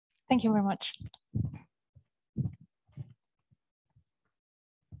Thank you very much.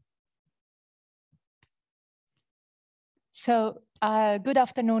 So good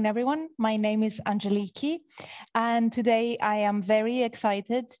afternoon, everyone. My name is Angeliki, and today I am very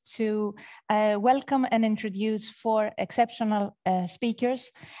excited to welcome and introduce four exceptional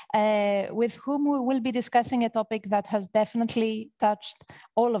speakers with whom we will be discussing a topic that has definitely touched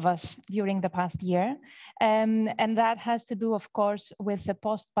all of us during the past year. And that has to do, of course, with the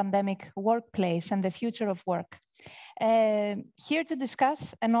post-pandemic workplace and the future of work. Here to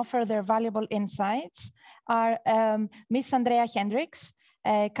discuss and offer their valuable insights are Ms. Andrea Hendrickx,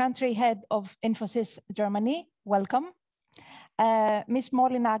 country head of Infosys Germany. Welcome. Ms.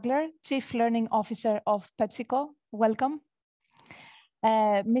 Molly Nagler, Chief Learning Officer of PepsiCo. Welcome.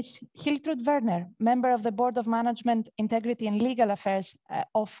 Ms. Hiltrud Werner, member of the Board of Management, Integrity and Legal Affairs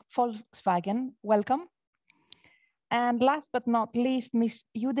of Volkswagen. Welcome. And last but not least, Ms.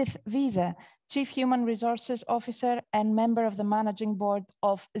 Judith Wiese, Chief Human Resources Officer and member of the Managing Board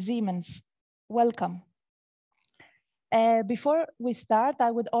of Siemens. Welcome. Before we start,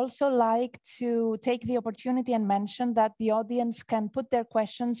 I would also like to take the opportunity and mention that the audience can put their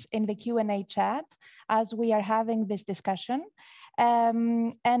questions in the Q&A chat as we are having this discussion.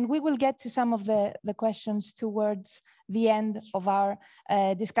 And we will get to some of the questions towards the end of our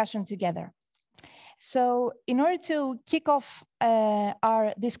discussion together. So in order to kick off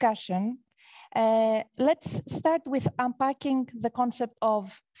our discussion, let's start with unpacking the concept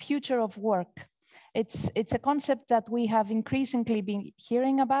of future of work. It's a concept that we have increasingly been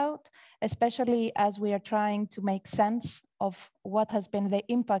hearing about, especially as we are trying to make sense of what has been the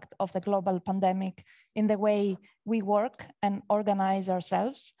impact of the global pandemic in the way we work and organize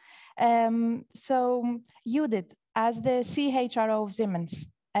ourselves. So Judith, as the CHRO of Siemens,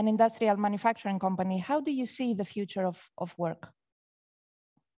 an industrial manufacturing company, how do you see the future of work?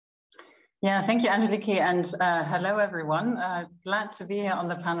 Yeah, thank you, Angeliki, and hello, everyone. Glad to be here on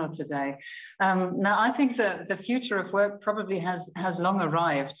the panel today. Now, I think the future of work probably has long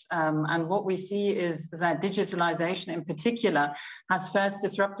arrived, and what we see is that digitalization in particular has first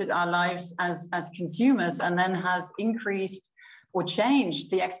disrupted our lives as consumers and then has increased or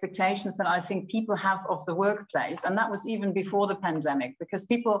changed the expectations that I think people have of the workplace. And that was even before the pandemic, because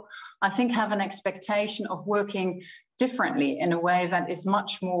people, I think, have an expectation of working differently in a way that is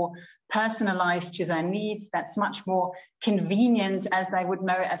much more personalized to their needs, that's much more convenient, as they would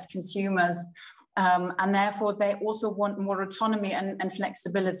know as consumers. And therefore, they also want more autonomy and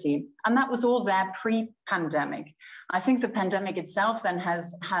flexibility. And that was all there pre-pandemic. I think the pandemic itself then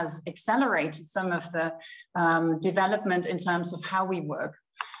has accelerated some of the development in terms of how we work.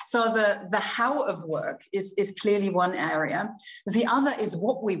 So the how of work is clearly one area. The other is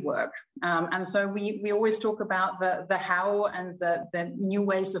what we work. And so we always talk about the how and the new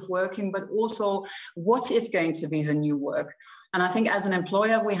ways of working, but also what is going to be the new work. And I think as an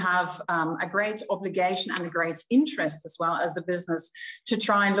employer, we have a great obligation and a great interest as well as a business to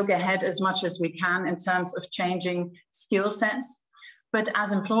try and look ahead as much as we can in terms of changing skill sets. But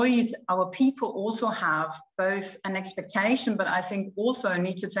as employees, our people also have both an expectation, but I think also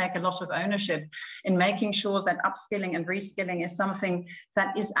need to take a lot of ownership in making sure that upskilling and reskilling is something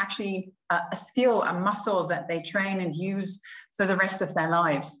that is actually a skill, a muscle that they train and use for the rest of their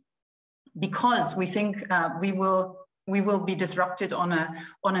lives. Because we think we will be disrupted on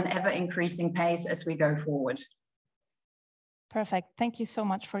an ever increasing pace as we go forward. Perfect. Thank you so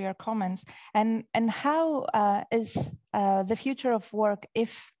much for your comments. And how is the future of work,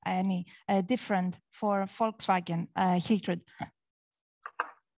 if any, different for Volkswagen? Hiltrud.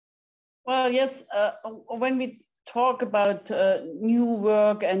 Well, yes. When we talk about new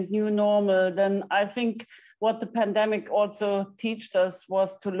work and new normal, then I think what the pandemic also taught us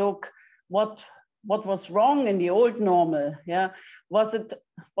was to look what was wrong in the old normal. Yeah, was it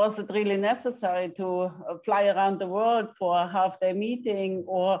really necessary to fly around the world for a half-day meeting,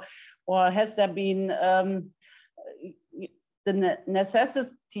 or has there been the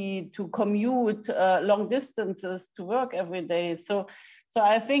necessity to commute long distances to work every day? So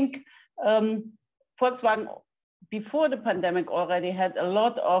I think Volkswagen before the pandemic already had a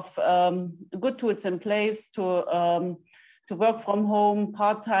lot of good tools in place to work from home,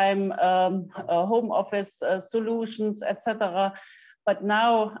 part-time, home office solutions, etc. But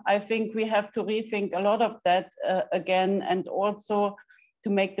now I think we have to rethink a lot of that again, and also to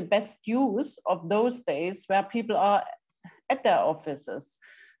make the best use of those days where people are at their offices.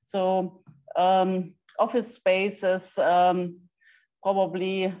 So office spaces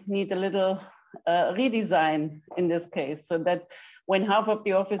probably need a little redesign in this case, so that when half of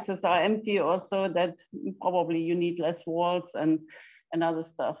the offices are empty, also that probably you need less walls and and other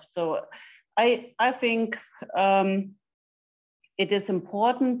stuff. So I think it is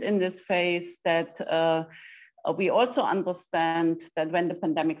important in this phase that we also understand that when the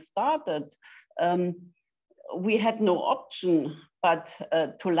pandemic started, we had no option but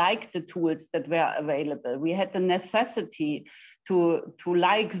to like the tools that were available. We had the necessity to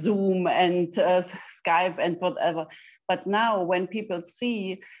like Zoom and Skype and whatever. But now when people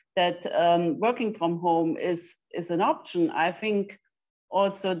see that working from home is an option, I think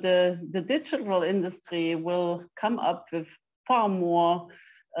also the digital industry will come up with far more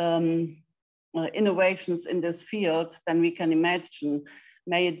innovations in this field than we can imagine.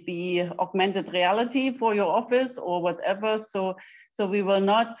 May it be augmented reality for your office or whatever. So we will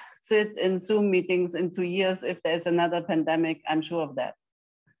not sit in Zoom meetings in 2 years if there's another pandemic, I'm sure of that.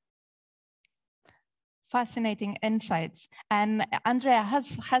 Fascinating insights. And Andrea,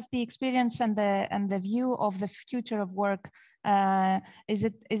 has the experience and the view of the future of work, is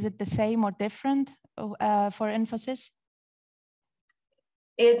it the same or different for Infosys?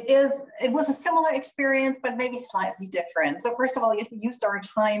 It was a similar experience, but maybe slightly different. So first of all, yes, we used our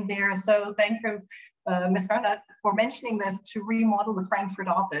time there. So thank you, Ms. Werner, for mentioning this to remodel the Frankfurt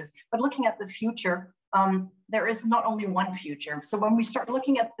office. But looking at the future, there is not only one future. So when we start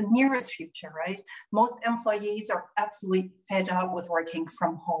looking at the nearest future, right, most employees are absolutely fed up with working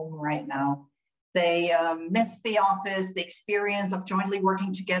from home right now. They miss the office, the experience of jointly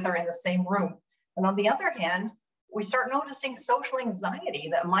working together in the same room. And on the other hand, we start noticing social anxiety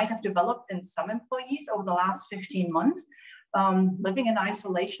that might have developed in some employees over the last 15 months, living in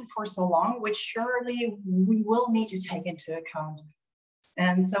isolation for so long, which surely we will need to take into account.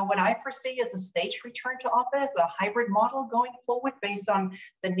 And so what I foresee is a staged return to office, a hybrid model going forward based on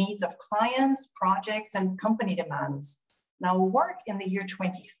the needs of clients, projects, and company demands. Now, work in the year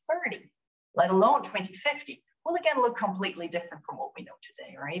 2030, let alone 2050, will again look completely different from what we know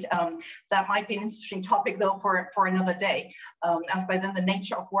today, right? That might be an interesting topic though for another day, as by then the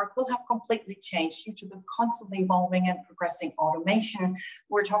nature of work will have completely changed due to the constantly evolving and progressing automation.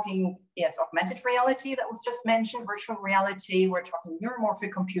 We're talking, yes, augmented reality that was just mentioned, virtual reality, we're talking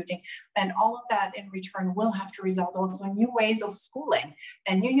neuromorphic computing, and all of that in return will have to result also in new ways of schooling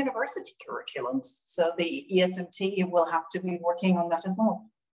and new university curriculums. So the ESMT will have to be working on that as well.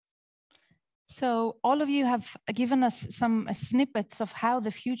 So all of you have given us some snippets of how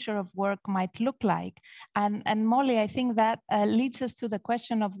the future of work might look like. And Molly, I think that leads us to the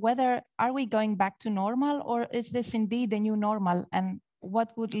question of whether are we going back to normal, or is this indeed a new normal, and what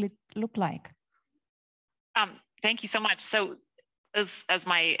would it look like? Thank you so much. So as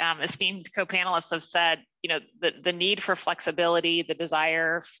my esteemed co-panelists have said, you know, the need for flexibility, the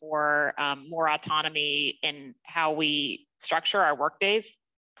desire for more autonomy in how we structure our workdays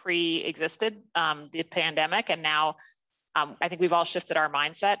pre-existed the pandemic, and now I think we've all shifted our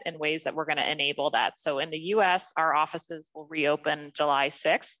mindset in ways that we're going to enable that. So in the US, our offices will reopen July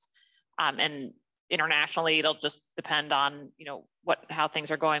 6th, and internationally, it'll just depend on, you know, how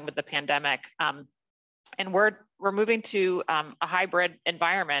things are going with the pandemic. And we're moving to a hybrid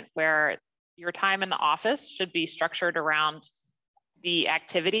environment where your time in the office should be structured around the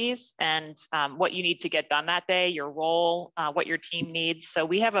activities and what you need to get done that day, your role, what your team needs. So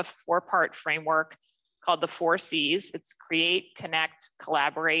we have a 4-part framework called the 4 C's. It's create, connect,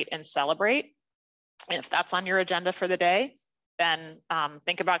 collaborate, and celebrate. And if that's on your agenda for the day, then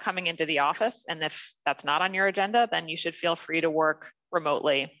think about coming into the office. And if that's not on your agenda, then you should feel free to work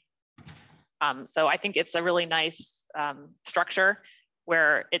remotely. So I think it's a really nice structure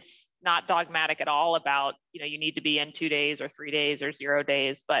where it's not dogmatic at all about, you know, you need to be in 2 days or 3 days or 0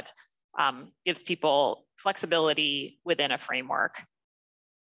 days, but gives people flexibility within a framework.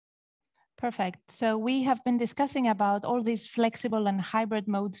 Perfect. So we have been discussing about all these flexible and hybrid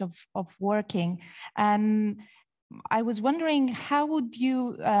modes of working. And I was wondering, how would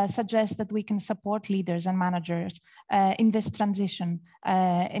you suggest that we can support leaders and managers in this transition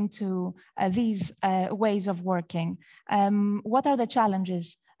into these ways of working? What are the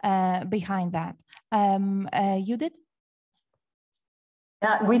challenges behind that? Judith?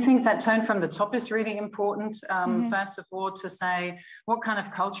 Yeah, we think that tone from the top is really important. First of all, to say what kind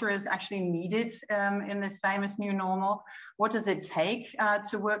of culture is actually needed in this famous new normal. What does it take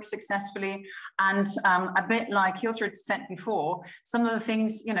to work successfully? And a bit like Hiltrud said before, some of the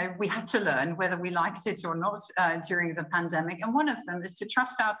things, you know, we had to learn whether we liked it or not during the pandemic. And one of them is to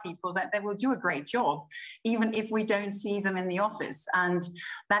trust our people that they will do a great job, even if we don't see them in the office. And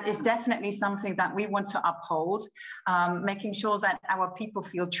that is definitely something that we want to uphold, making sure that our people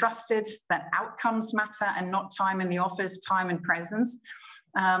feel trusted, that outcomes matter and not time in the office, time and presence.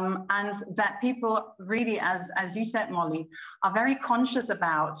 and that people really, as you said, Molly, are very conscious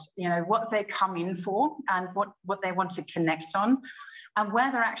about, you know, what they come in for and what they want to connect on, and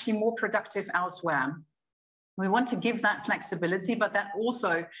where they're actually more productive elsewhere. We want to give that flexibility, but that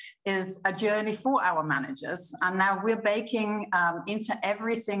also is a journey for our managers. And now we're baking into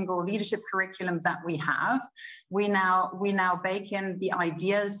every single leadership curriculum that we have. We now bake in the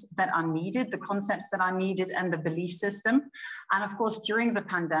ideas that are needed, the concepts that are needed, and the belief system. And of course, during the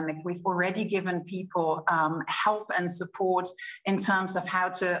pandemic, we've already given people help and support in terms of how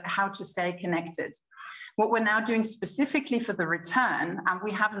to stay connected. What we're now doing specifically for the return, and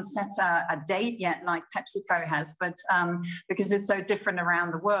we haven't set a date yet like PepsiCo has, but because it's so different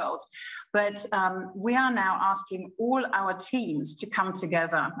around the world, but we are now asking all our teams to come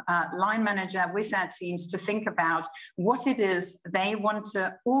together, line manager with their teams, to think about what it is they want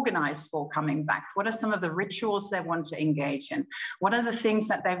to organize for coming back. What are some of the rituals they want to engage in? What are the things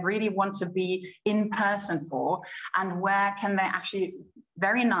that they really want to be in person for? And where can they actually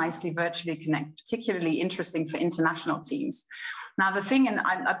very nicely virtually connect, particularly interesting for international teams. Now, the thing, and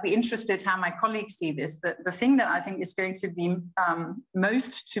I'd be interested how my colleagues see this, that the thing that I think is going to be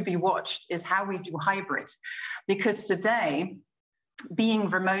most to be watched is how we do hybrid. Because today, being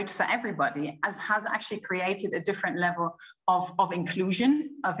remote for everybody has actually created a different level of inclusion,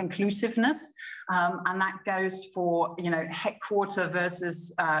 of inclusiveness, and that goes for, you know, headquarter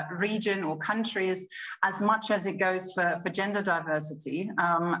versus region or countries, as much as it goes for gender diversity,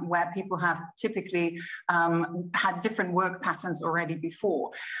 where people have typically had different work patterns already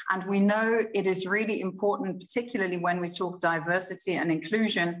before. And we know it is really important, particularly when we talk diversity and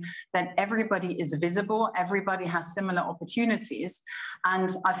inclusion, that everybody is visible, everybody has similar opportunities. And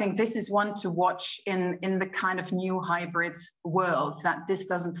I think this is one to watch in the kind of new hybrid world, that this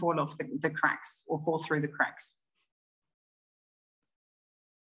doesn't fall off the cracks or fall through the cracks.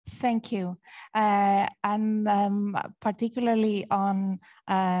 Thank you, and particularly on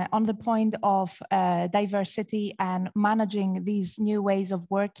the point of diversity and managing these new ways of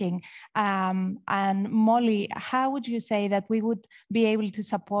working. And Molly, how would you say that we would be able to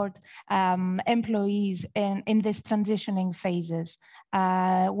support employees in this transitioning phases,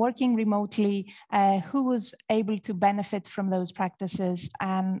 working remotely? Who was able to benefit from those practices,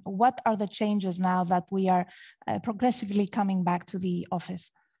 and what are the changes now that we are progressively coming back to the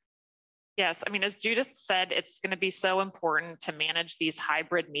office? Yes, I mean, as Judith said, it's going to be so important to manage these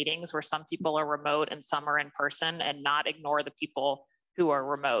hybrid meetings where some people are remote and some are in person, and not ignore the people who are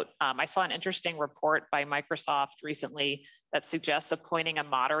remote. I saw an interesting report by Microsoft recently that suggests appointing a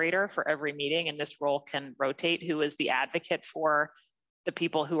moderator for every meeting, and this role can rotate, who is the advocate for the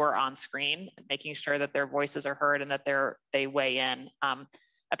people who are on screen, making sure that their voices are heard and that they weigh in.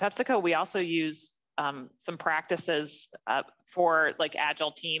 At PepsiCo, we also use some practices for like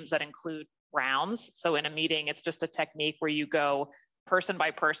agile teams that include rounds. So in a meeting, it's just a technique where you go person by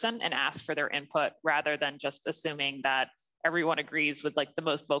person and ask for their input, rather than just assuming that everyone agrees with like the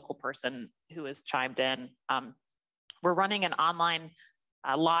most vocal person who has chimed in. We're running an online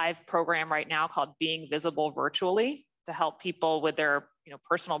live program right now called Being Visible Virtually, to help people with their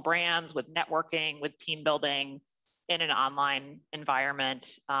personal brands, with networking, with team building in an online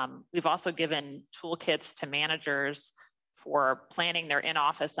environment. We've also given toolkits to managers for planning their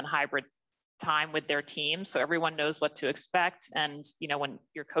in-office and hybrid time with their team, so everyone knows what to expect. And when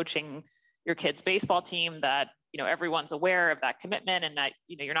you're coaching your kids' baseball team, that everyone's aware of that commitment, and that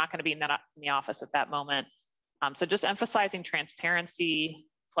you're not going to be in the office at that moment. So just emphasizing transparency,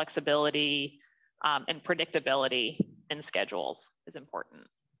 flexibility, and predictability in schedules is important.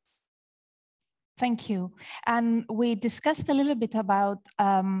 Thank you. And we discussed a little bit about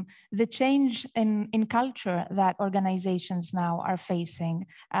the change in culture that organizations now are facing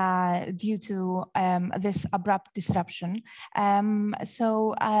due to this abrupt disruption.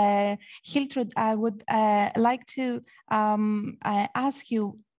 So Hiltrud, I would like to ask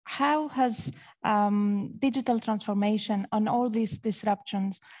you, how has digital transformation on all these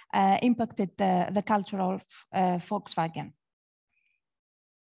disruptions impacted the culture of Volkswagen?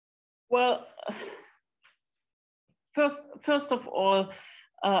 Well, first of all,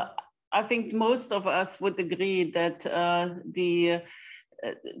 I think most of us would agree that the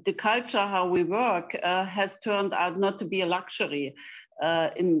culture, how we work, has turned out not to be a luxury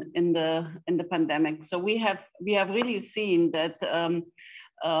in the pandemic. So we have really seen that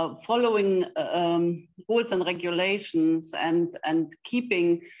following rules and regulations and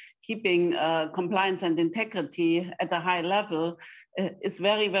keeping compliance and integrity at a high level is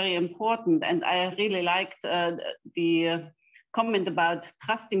very, very important. And I really liked the comment about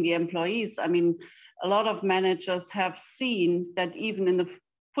trusting the employees. I mean, a lot of managers have seen that even in the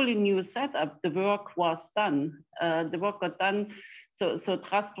fully new setup, the work was done. The work got done, so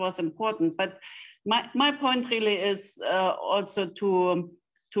trust was important. But my point really is also to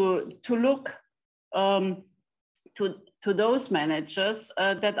look to those managers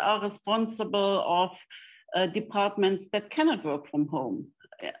that are responsible of departments that cannot work from home.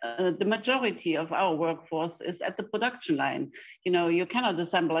 The majority of our workforce is at the production line. You know, you cannot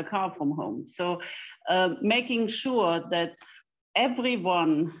assemble a car from home. So making sure that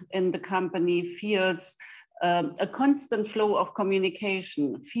everyone in the company feels a constant flow of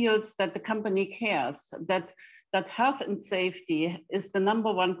communication, feels that the company cares, that health and safety is the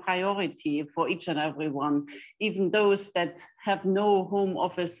 #1 priority for each and every one, even those that have no home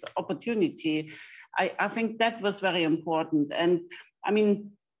office opportunity. I think that was very important. And I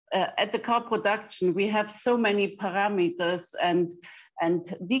mean, at the car production, we have so many parameters and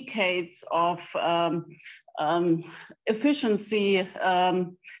decades of efficiency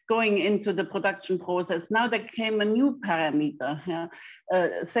going into the production process. Now there came a new parameter,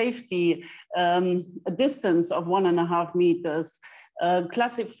 safety, a distance of 1.5 meters,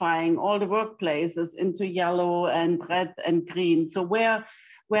 classifying all the workplaces into yellow and red and green. So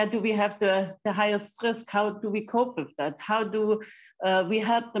where do we have the highest risk? How do we cope with that? How do we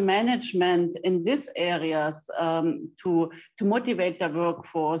help the management in these areas to motivate the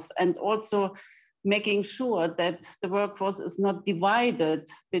workforce, and also making sure that the workforce is not divided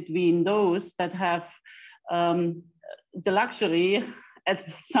between those that have the luxury, as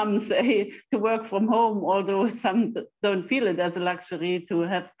some say, to work from home, although some don't feel it as a luxury to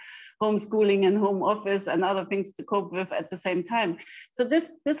have homeschooling and home office and other things to cope with at the same time. So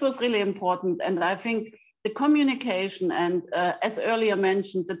this was really important. And I think the communication and as earlier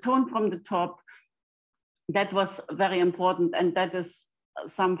mentioned, the tone from the top, that was very important. And that is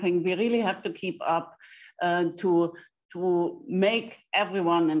something we really have to keep up to make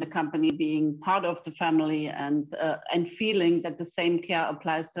everyone in the company being part of the family and feeling that the same care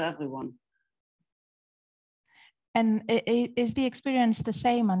applies to everyone. And is the experience the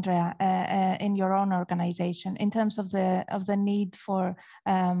same, Andrea, in your own organization in terms of the need for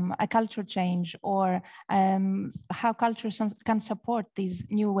a culture change, or how cultures can support these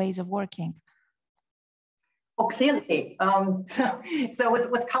new ways of working? Oh, clearly. So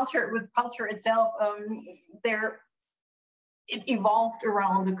with culture itself, it evolved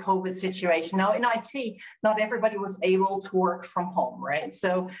around the COVID situation. Now in IT, not everybody was able to work from home, right?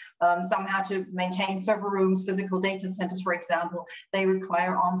 So some had to maintain server rooms, physical data centers, for example. They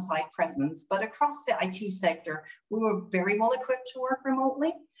require on-site presence. But across the IT sector, we were very well equipped to work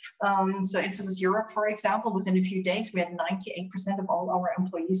remotely. So Infosys Europe, for example, within a few days, we had 98% of all our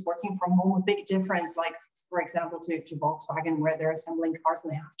employees working from home. A big difference, like, for example, to Volkswagen, where they're assembling cars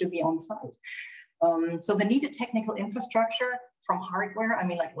and they have to be on site. So the needed technical infrastructure, from hardware, I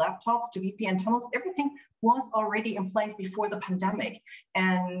mean, like laptops to VPN tunnels, everything was already in place before the pandemic.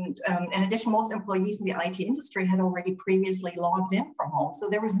 And in addition, most employees in the IT industry had already previously logged in from home. So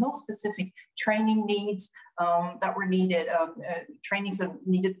there was no specific training needs that were needed, trainings that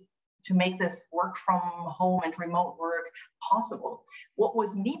needed to make this work from home and remote work possible. What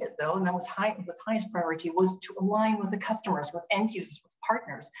was needed, though, and that was with highest priority, was to align with the customers, with end users, with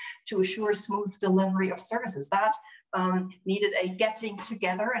partners, to assure smooth delivery of services. That needed a getting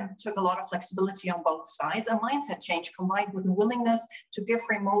together and took a lot of flexibility on both sides, a mindset change combined with a willingness to give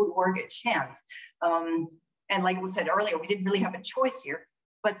remote work a chance. And like we said earlier, we didn't really have a choice here,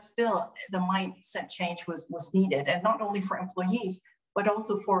 but still the mindset change was needed, and not only for employees, but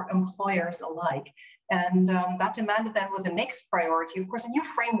also for employers alike. And that demanded then, with the next priority, of course, a new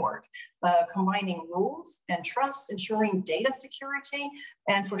framework, combining rules and trust, ensuring data security,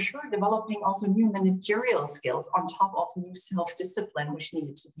 and for sure developing also new managerial skills on top of new self-discipline, which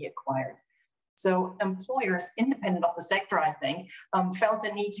needed to be acquired. So employers, independent of the sector, I think, felt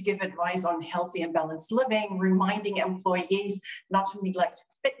the need to give advice on healthy and balanced living, reminding employees not to neglect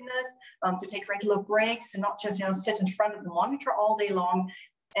fitness, to take regular breaks, and not just sit in front of the monitor all day long.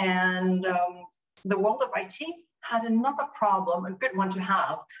 And the world of IT had another problem, a good one to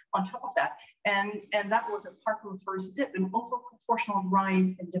have on top of that. And that was, apart from the first dip, an overproportional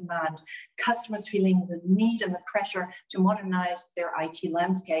rise in demand. Customers feeling the need and the pressure to modernize their IT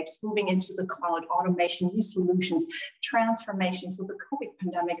landscapes, moving into the cloud, automation, new solutions, transformation. So the COVID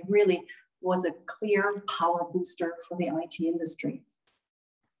pandemic really was a clear power booster for the IT industry.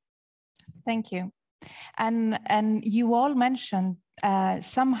 Thank you. And you all mentioned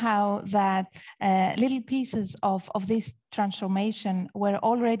somehow that little pieces of this transformation were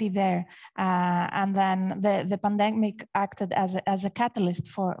already there, and then the pandemic acted as a catalyst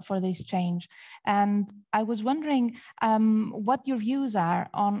for this change. And I was wondering what your views are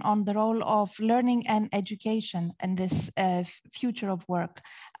on the role of learning and education in this future of work.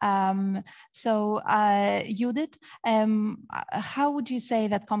 Judith, how would you say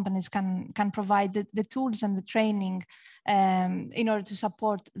that companies can provide the tools and the training in order to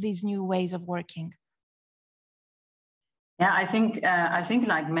support these new ways of working? Yeah, I think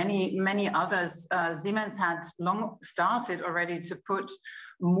like many others, Siemens had long started already to put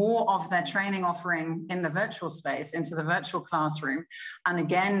more of their training offering in the virtual space, into the virtual classroom. And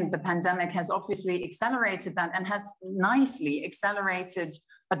again, the pandemic has obviously accelerated that and has nicely accelerated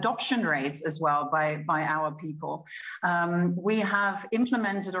adoption rates as well by our people. We have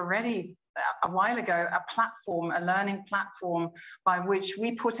implemented already a while ago a learning platform by which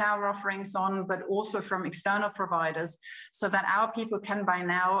we put our offerings on, but also from external providers, so that our people can by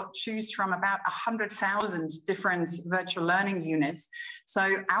now choose from about 100,000 different virtual learning units.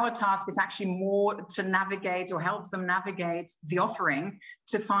 So our task is actually more to navigate or help them navigate the offering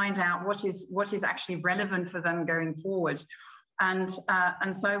to find out what is actually relevant for them going forward. And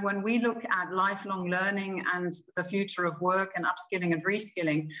so when we look at lifelong learning and the future of work and upskilling and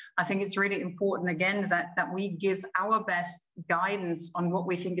reskilling, I think it's really important, again, that we give our best guidance on what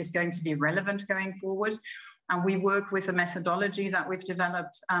we think is going to be relevant going forward. And we work with a methodology that we've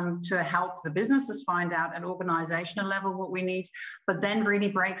developed to help the businesses find out at organizational level what we need, but then really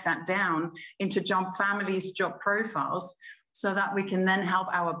break that down into job families, job profiles, so that we can then help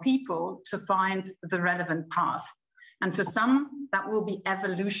our people to find the relevant path. And for some, that will be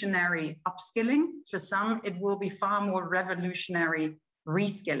evolutionary upskilling. For some, it will be far more revolutionary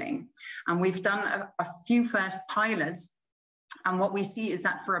reskilling. And we've done a few first pilots. And what we see is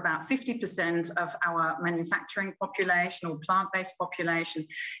that for about 50% of our manufacturing population or plant-based population,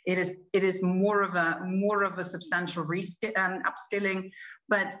 it is more of a substantial upskilling,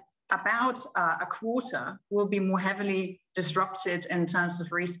 but about a quarter will be more heavily disrupted in terms of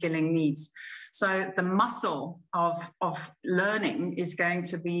reskilling needs. So the muscle of learning is going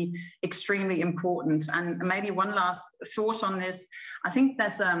to be extremely important. And maybe one last thought on this. I think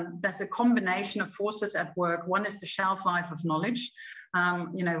there's a combination of forces at work. One is the shelf life of knowledge,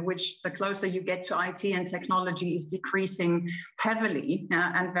 which the closer you get to IT and technology is decreasing heavily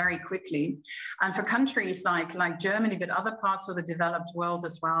and very quickly. And for countries like Germany, but other parts of the developed world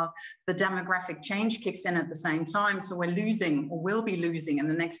as well, the demographic change kicks in at the same time. So we're losing, or will be losing in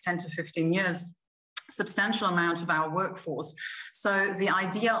the next 10 to 15 years, substantial amount of our workforce. So the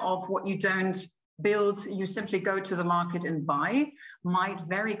idea of what you don't build, you simply go to the market and buy, might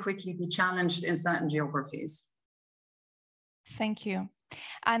very quickly be challenged in certain geographies. Thank you.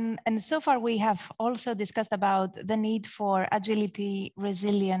 And so far we have also discussed about the need for agility,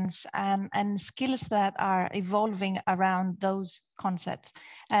 resilience, and skills that are evolving around those concepts.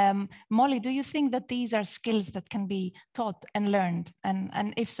 Molly, do you think that these are skills that can be taught and learned?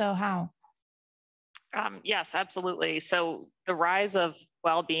 And if so, how? Yes, absolutely. So the rise of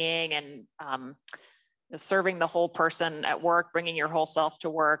well-being and serving the whole person at work, bringing your whole self to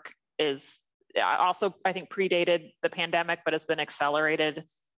work is also, I think, predated the pandemic, but has been accelerated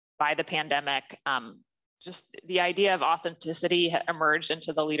by the pandemic. Just the idea of authenticity emerged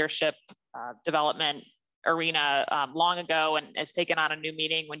into the leadership development arena long ago, and has taken on a new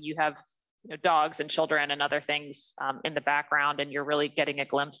meaning when you have dogs and children and other things in the background, and you're really getting a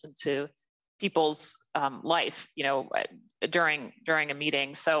glimpse into people's life, during a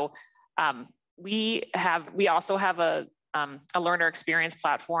meeting. So we also have a learner experience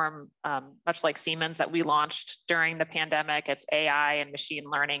platform, much like Siemens, that we launched during the pandemic. It's AI and machine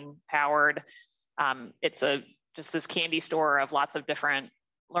learning powered. It's just this candy store of lots of different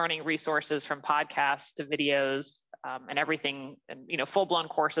learning resources, from podcasts to videos and everything, and full-blown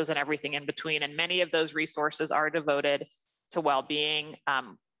courses and everything in between. And many of those resources are devoted to well-being.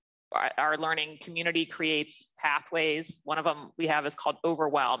 Our learning community creates pathways. One of them we have is called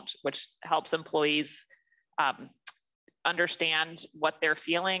Overwhelmed, which helps employees understand what they're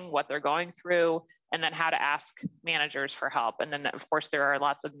feeling, what they're going through, and then how to ask managers for help. And then, of course, there are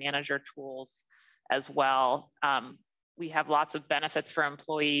lots of manager tools as well. We have lots of benefits for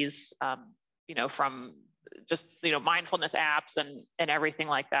employees, from just, mindfulness apps and everything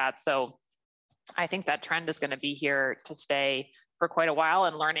like that. So I think that trend is going to be here to stay for quite a while,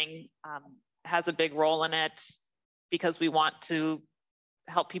 and learning has a big role in it, because we want to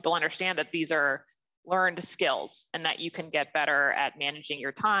help people understand that these are learned skills and that you can get better at managing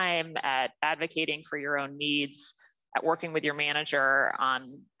your time, at advocating for your own needs, at working with your manager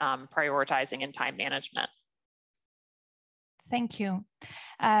on prioritizing and time management. Thank you.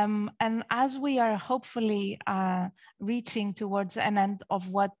 And as we are hopefully reaching towards an end of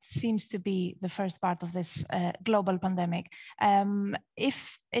what seems to be the first part of this global pandemic,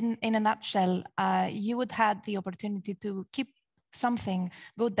 if in a nutshell, you would have the opportunity to keep something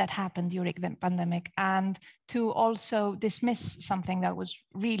good that happened during the pandemic and to also dismiss something that was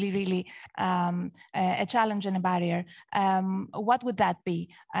really, really a challenge and a barrier, what would that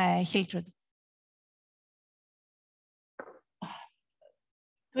be, Hiltrud?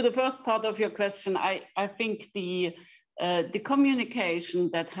 To the first part of your question, I think the communication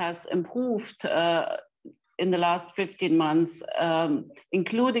that has improved in the last 15 months,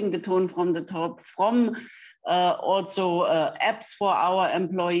 including the tone from the top, from also apps for our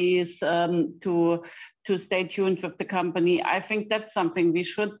employees to stay tuned with the company. I think that's something we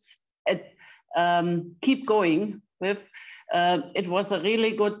should keep going with. It was a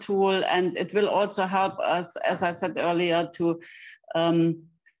really good tool, and it will also help us, as I said earlier, to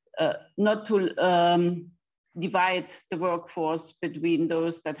not to divide the workforce between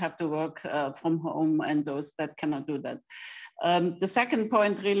those that have to work from home and those that cannot do that. The second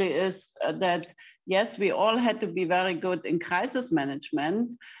point really is that, yes, we all had to be very good in crisis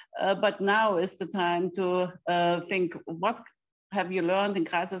management, but now is the time to think, what have you learned in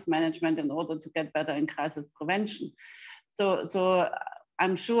crisis management in order to get better in crisis prevention? So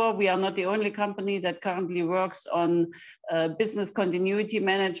I'm sure we are not the only company that currently works on business continuity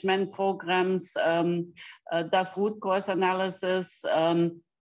management programs, does root cause analysis,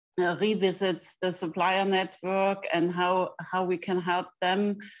 revisits the supplier network and how we can help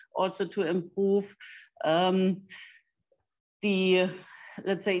them also to improve. Let's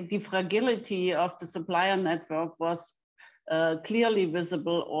say the fragility of the supplier network was clearly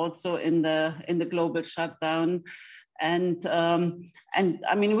visible also in the global shutdown. And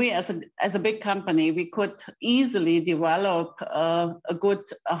I mean, we as a big company, we could easily develop a good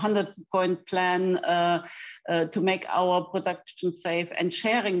 100-point plan to make our production safe, and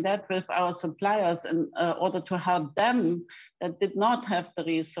sharing that with our suppliers in order to help them that did not have the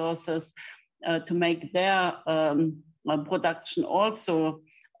resources to make their production also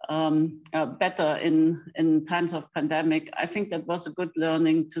better in times of pandemic. I think that was a good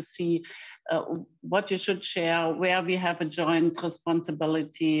learning to see what you should share, where we have a joint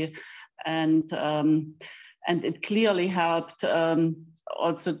responsibility, and it clearly helped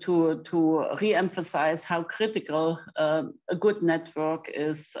also to re-emphasize how critical a good network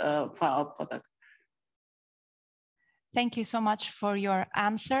is for our product. Thank you so much for your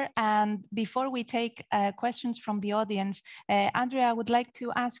answer. And before we take questions from the audience, Andrea, I would like to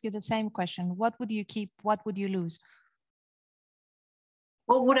ask you the same question. What would you keep? What would you lose?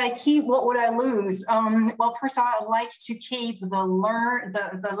 What would I keep? What would I lose? Well, first of all, I'd like to keep the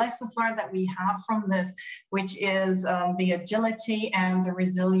lessons learned that we have from this, which is the agility and the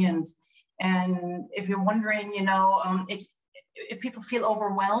resilience. And if you're wondering, you know, if people feel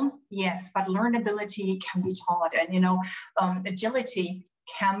overwhelmed, yes, but learnability can be taught, and you know, agility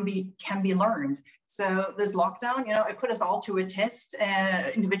can be learned. So this lockdown, you know, it put us all to a test,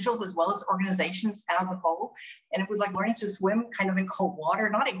 individuals as well as organizations as a whole. And it was like learning to swim kind of in cold water,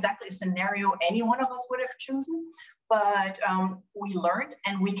 not exactly a scenario any one of us would have chosen, but we learned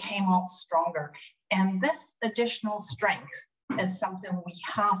and we came out stronger. And this additional strength is something we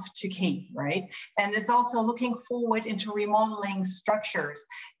have to keep, right? And it's also looking forward into remodeling structures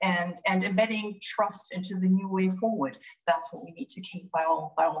and embedding trust into the new way forward. That's what we need to keep by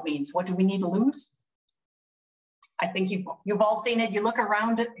all means. What do we need to lose? I think you've all seen it. You look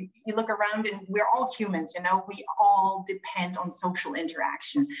around and we're all humans, you know, we all depend on social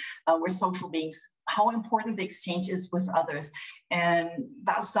interaction. We're social beings. How important the exchange is with others. And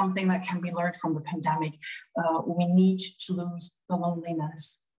that's something that can be learned from the pandemic. We need to lose the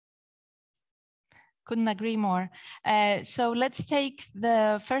loneliness. Couldn't agree more. So let's take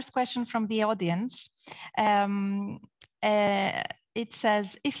the first question from the audience. It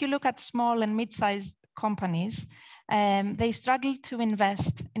says, if you look at small and mid-sized companies, they struggle to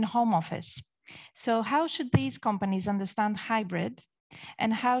invest in home office. So how should these companies understand hybrid?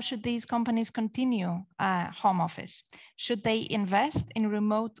 And how should these companies continue home office? Should they invest in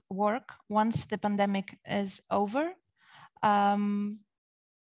remote work once the pandemic is over?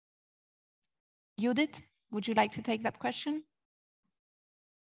 Judith, would you like to take that question?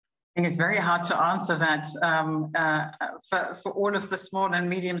 I think it's very hard to answer that for all of the small and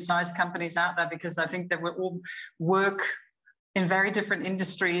medium-sized companies out there, because I think that we all work in very different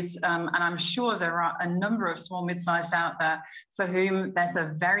industries. And I'm sure there are a number of small, mid-sized out there for whom there's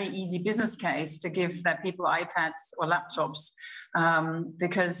a very easy business case to give their people iPads or laptops.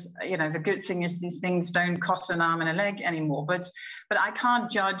 Because, you know, the good thing is these things don't cost an arm and a leg anymore. But I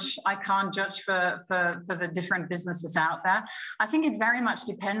can't judge for the different businesses out there. I think it very much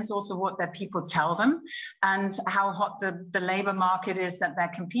depends also what their people tell them and how hot the labor market is that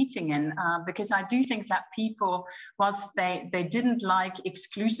they're competing in. Because I do think that people, whilst they didn't like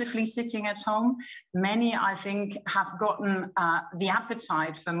exclusively sitting at home, many, I think, have gotten the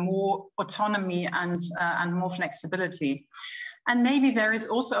appetite for more autonomy and more flexibility. And maybe there is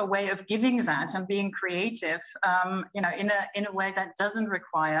also a way of giving that and being creative, you know, in a way that doesn't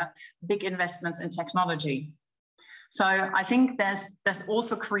require big investments in technology. So I think there's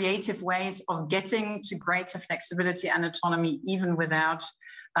also creative ways of getting to greater flexibility and autonomy, even without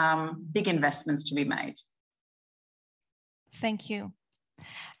big investments to be made. Thank you.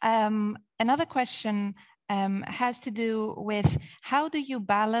 Another question has to do with how do you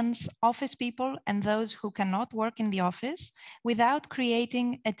balance office people and those who cannot work in the office without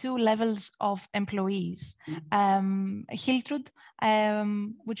creating two levels of employees? Hiltrud,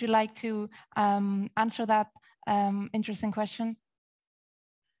 would you like to answer that interesting question?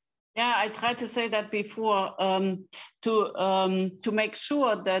 Yeah, I tried to say that before, to make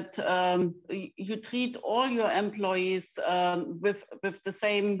sure that you treat all your employees with the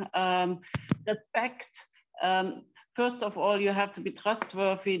same respect. First of all, you have to be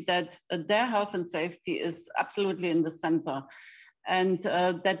trustworthy that their health and safety is absolutely in the center, and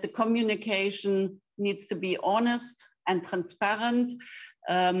that the communication needs to be honest and transparent,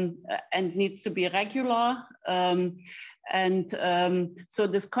 and needs to be regular. So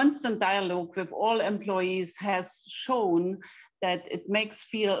this constant dialogue with all employees has shown that it makes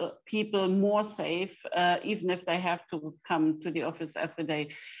people more safe, even if they have to come to the office every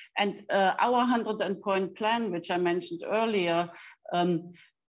day. And our 100-point plan, which I mentioned earlier,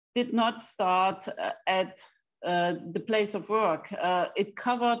 did not start at the place of work. It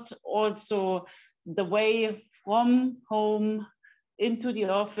covered also the way from home into the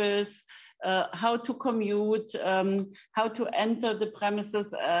office, how to commute, how to enter the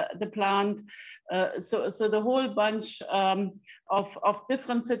premises, the plant. So the whole bunch of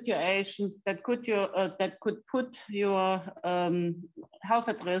different situations that could put your health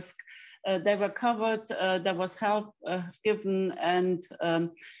at risk, they were covered. There was help given, and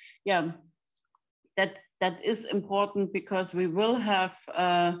yeah, that is important because we will have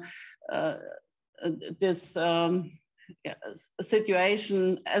this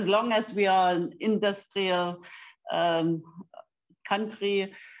situation as long as we are an industrial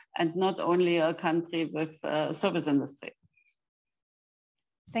country and not only a country with service industry.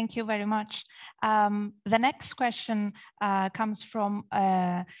 Thank you very much. The next question comes from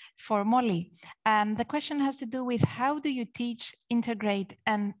for Molly, and the question has to do with how do you teach, integrate,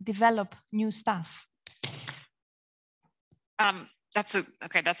 and develop new staff? That's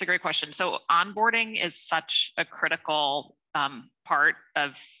a great question. So onboarding is such a critical part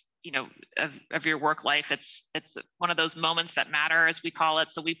of of your work life. It's one of those moments that matter, as we call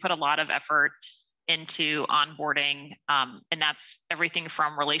it. So we put a lot of effort into onboarding, and that's everything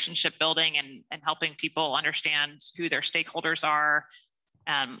from relationship building and helping people understand who their stakeholders are,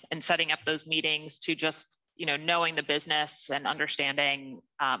 and setting up those meetings, to just knowing the business and understanding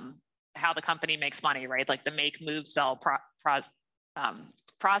how the company makes money, right? Like the make, move, sell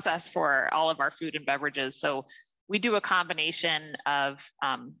process for all of our food and beverages. So we do a combination of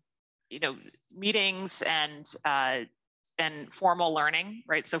meetings and formal learning,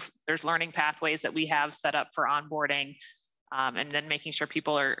 right? So there's learning pathways that we have set up for onboarding, and then making sure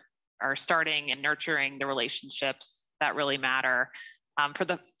people are starting and nurturing the relationships that really matter. For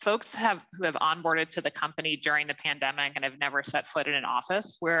the folks who have onboarded to the company during the pandemic and have never set foot in an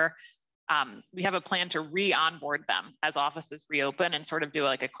office, we have a plan to re-onboard them as offices reopen, and sort of do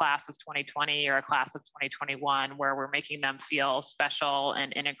like a class of 2020 or a class of 2021, where we're making them feel special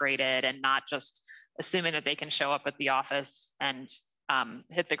and integrated, and not just assuming that they can show up at the office and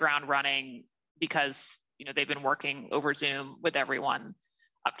hit the ground running because they've been working over Zoom with everyone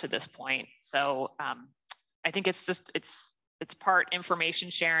up to this point. So I think it's part information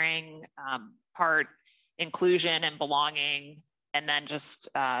sharing, part inclusion and belonging, and then just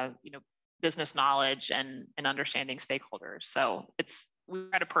business knowledge and understanding stakeholders. So we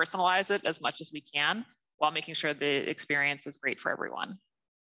try to personalize it as much as we can while making sure the experience is great for everyone.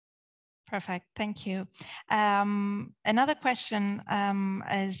 Perfect, thank you. Another question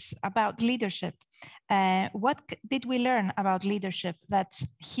is about leadership. What did we learn about leadership that's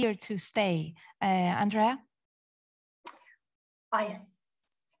here to stay? Andrea? I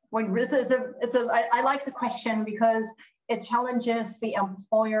like the question because it challenges the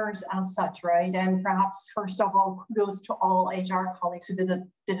employers as such, right? And perhaps first of all, kudos to all HR colleagues who did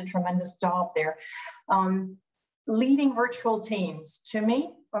a tremendous job there. Leading virtual teams, to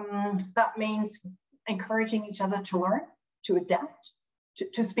me, that means encouraging each other to learn, to adapt,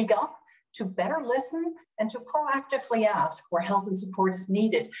 to speak up, to better listen, and to proactively ask where help and support is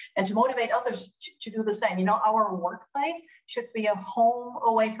needed, and to motivate others to do the same. You know, our workplace should be a home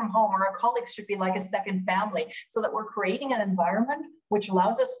away from home, or our colleagues should be like a second family, so that we're creating an environment which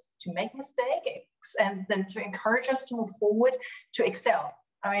allows us to make mistakes and then to encourage us to move forward, to excel.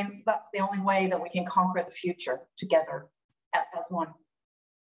 I mean, that's the only way that we can conquer the future together as one.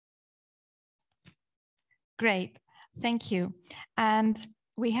 Great, thank you. And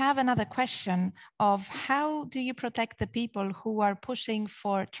we have another question of how do you protect the people who are pushing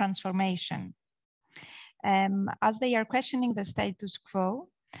for transformation? As they are questioning the status quo,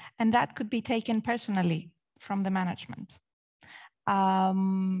 and that could be taken personally from the management.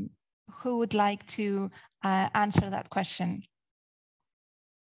 Who would like to answer that question?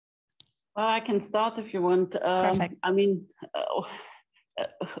 Well, I can start if you want. Perfect. I mean,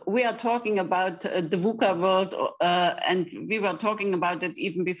 we are talking about the VUCA world, and we were talking about it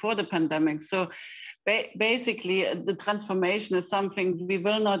even before the pandemic. So basically, the transformation is something we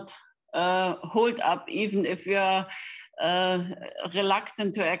will not hold up, even if we are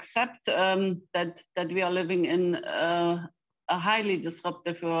reluctant to accept that we are living in a highly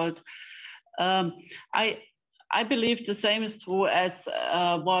disruptive world. I believe the same is true as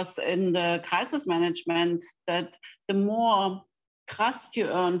was in the crisis management, that the more trust you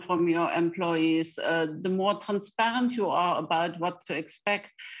earn from your employees, the more transparent you are about what to expect,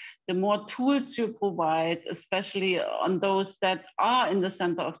 the more tools you provide, especially on those that are in the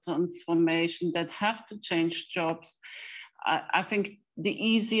center of transformation, that have to change jobs, I think the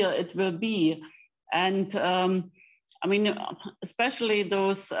easier it will be. And I mean, especially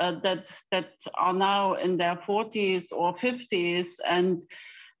those that are now in their 40s or 50s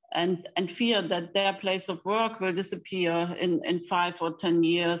and fear that their place of work will disappear in 5 or 10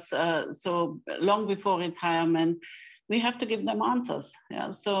 years, so long before retirement, we have to give them answers.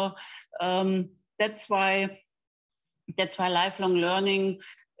 Yeah, so that's why lifelong learning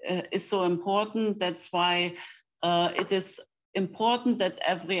is so important. That's why it is important that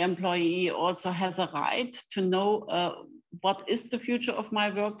every employee also has a right to know what is the future of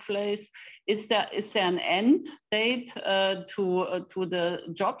my workplace. Is there an end date to the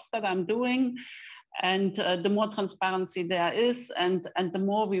jobs that I'm doing? And the more transparency there is, and the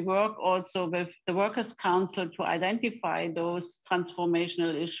more we work also with the Workers' Council to identify those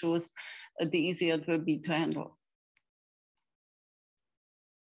transformational issues, the easier it will be to handle.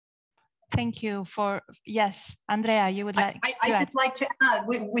 Thank you for, yes, Andrea, you would like I just like to add,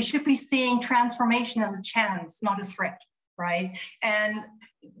 we should be seeing transformation as a chance, not a threat, right? And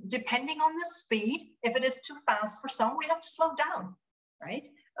depending on the speed, if it is too fast for some, we have to slow down, right?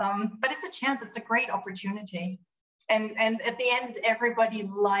 But it's a chance, it's a great opportunity. And at the end, everybody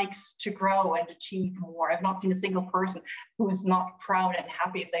likes to grow and achieve more. I've not seen a single person who's not proud and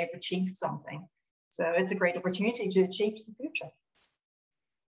happy if they've achieved something. So it's a great opportunity to achieve the future.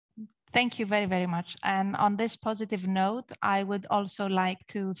 Thank you very, very much. And on this positive note, I would also like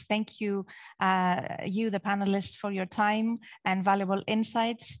to thank you, the panelists, for your time and valuable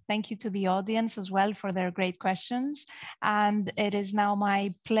insights. Thank you to the audience as well for their great questions. And it is now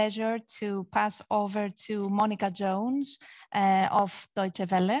my pleasure to pass over to Monica Jones of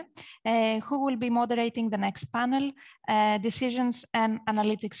Deutsche Welle, who will be moderating the next panel, Decisions and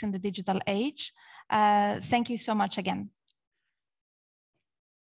Analytics in the Digital Age. Thank you so much again.